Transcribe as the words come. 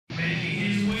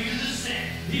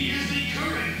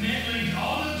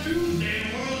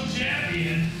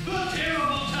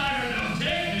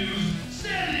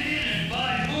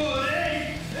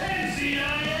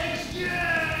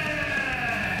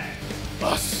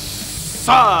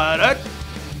Asada.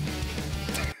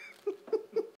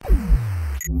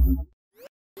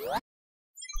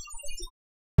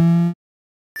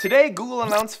 Today, Google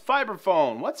announced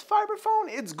Fiberphone. What's Fiberphone?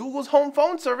 It's Google's home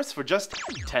phone service for just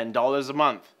 $10 a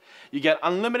month. You get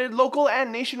unlimited local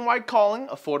and nationwide calling,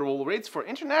 affordable rates for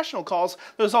international calls.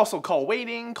 There's also call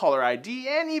waiting, caller ID,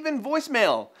 and even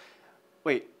voicemail.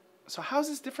 Wait, so how is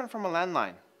this different from a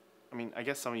landline? I mean, I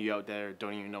guess some of you out there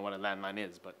don't even know what a landline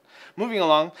is, but moving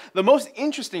along, the most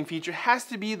interesting feature has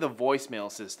to be the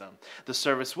voicemail system. The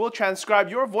service will transcribe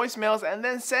your voicemails and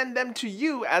then send them to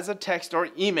you as a text or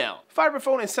email.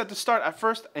 Fiberphone is set to start at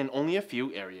first in only a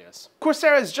few areas.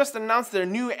 Corsair has just announced their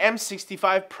new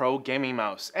M65 Pro gaming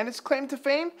mouse, and its claim to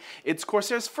fame? It's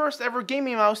Corsair's first ever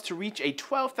gaming mouse to reach a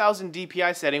 12,000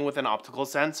 DPI setting with an optical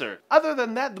sensor. Other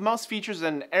than that, the mouse features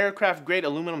an aircraft-grade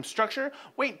aluminum structure,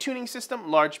 weight tuning system,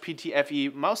 large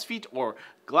PTFE mouse feet or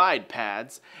glide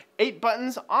pads, 8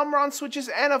 buttons, Omron switches,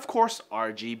 and of course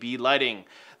RGB lighting.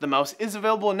 The mouse is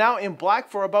available now in black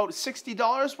for about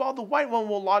 $60, while the white one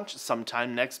will launch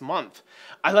sometime next month.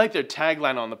 I like their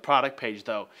tagline on the product page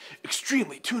though.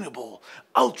 Extremely tunable,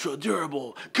 ultra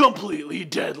durable, completely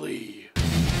deadly.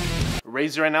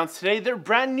 Razer announced today their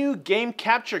brand new game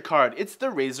capture card. It's the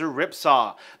Razer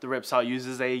Ripsaw. The Ripsaw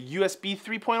uses a USB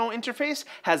 3.0 interface,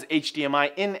 has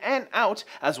HDMI in and out,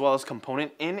 as well as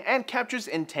component in, and captures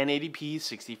in 1080p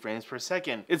 60 frames per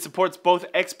second. It supports both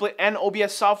XSplit and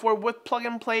OBS software with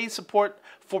plug-and-play support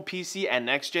for PC and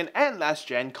next-gen and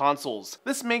last-gen consoles.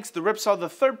 This makes the Ripsaw the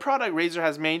third product Razer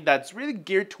has made that's really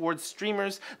geared towards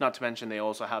streamers, not to mention they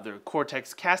also have their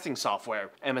Cortex casting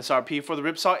software. MSRP for the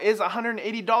Ripsaw is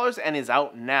 $180 and is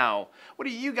out now. What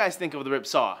do you guys think of the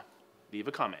Ripsaw? Leave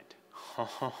a comment.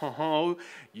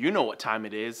 You know what time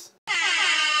it is.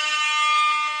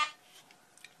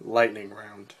 Lightning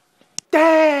round.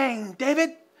 Dang, David!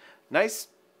 Nice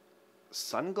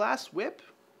sunglass whip?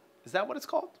 Is that what it's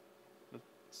called?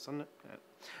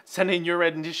 Send in your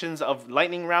renditions of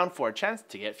Lightning Round for a chance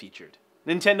to get featured.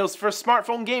 Nintendo's first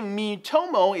smartphone game,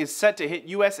 Miitomo, is set to hit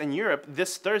US and Europe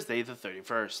this Thursday the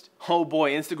 31st. Oh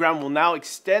boy, Instagram will now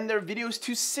extend their videos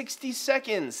to 60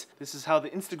 seconds. This is how the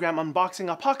Instagram unboxing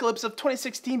apocalypse of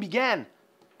 2016 began.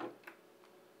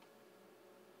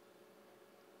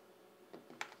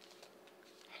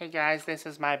 Hey guys, this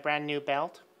is my brand new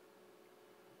belt.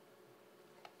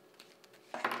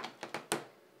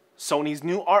 Sony's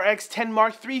new RX10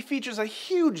 Mark III features a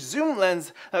huge zoom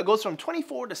lens that goes from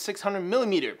 24 to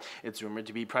 600mm. It's rumored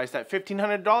to be priced at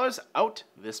 $1,500 out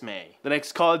this May. The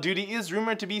next Call of Duty is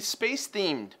rumored to be space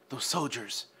themed. Those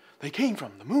soldiers, they came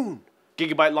from the moon.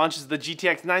 Gigabyte launches the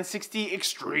GTX 960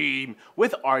 Extreme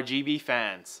with RGB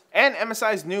fans. And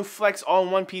MSI's new Flex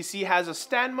all-in-one PC has a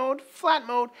stand mode, flat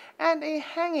mode, and a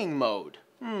hanging mode.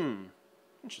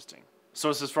 Interesting.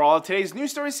 Sources for all of today's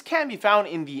news stories can be found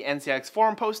in the NCIX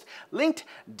forum post linked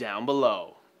down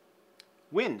below.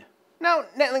 Wind. Now,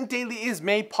 Netlinked Daily is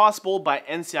made possible by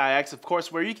NCIX, of course,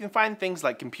 where you can find things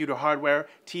like computer hardware,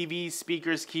 TVs,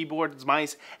 speakers, keyboards,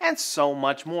 mice, and so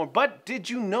much more. But did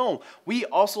you know we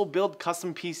also build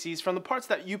custom PCs from the parts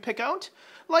that you pick out?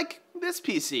 Like this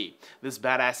PC. This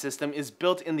badass system is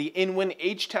built in the Inwin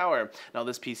H Tower. Now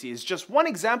this PC is just one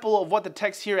example of what the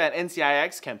techs here at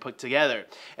NCIX can put together.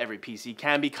 Every PC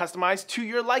can be customized to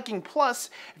your liking, plus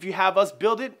if you have us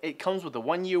build it, it comes with a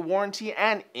 1-year warranty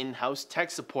and in-house tech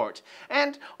support.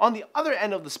 And on the other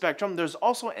end of the spectrum, there's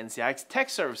also NCIX Tech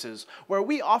Services, where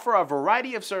we offer a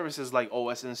variety of services like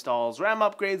OS installs, RAM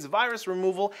upgrades, virus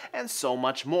removal, and so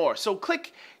much more. So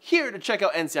click here to check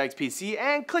out NCIXPC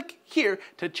and click here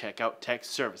to check out Tech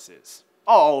Services.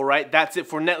 Alright, that's it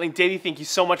for Netlinked Daily. Thank you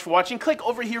so much for watching. Click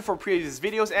over here for previous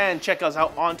videos and check us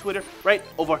out on Twitter right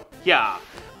over here.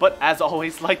 But as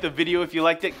always, like the video if you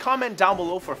liked it, comment down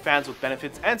below for fans with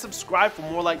benefits, and subscribe for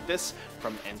more like this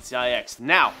from NCIX.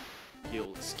 Now,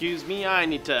 you'll excuse me, I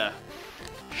need to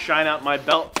shine out my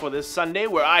belt for this Sunday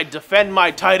where I defend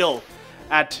my title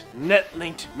at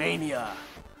Netlinked Mania.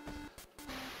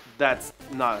 That's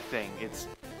not a thing, it's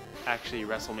actually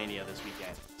WrestleMania this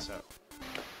weekend, so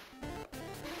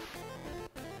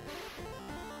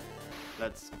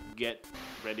let's get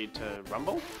ready to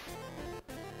rumble.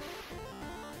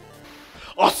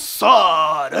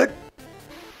 Asada!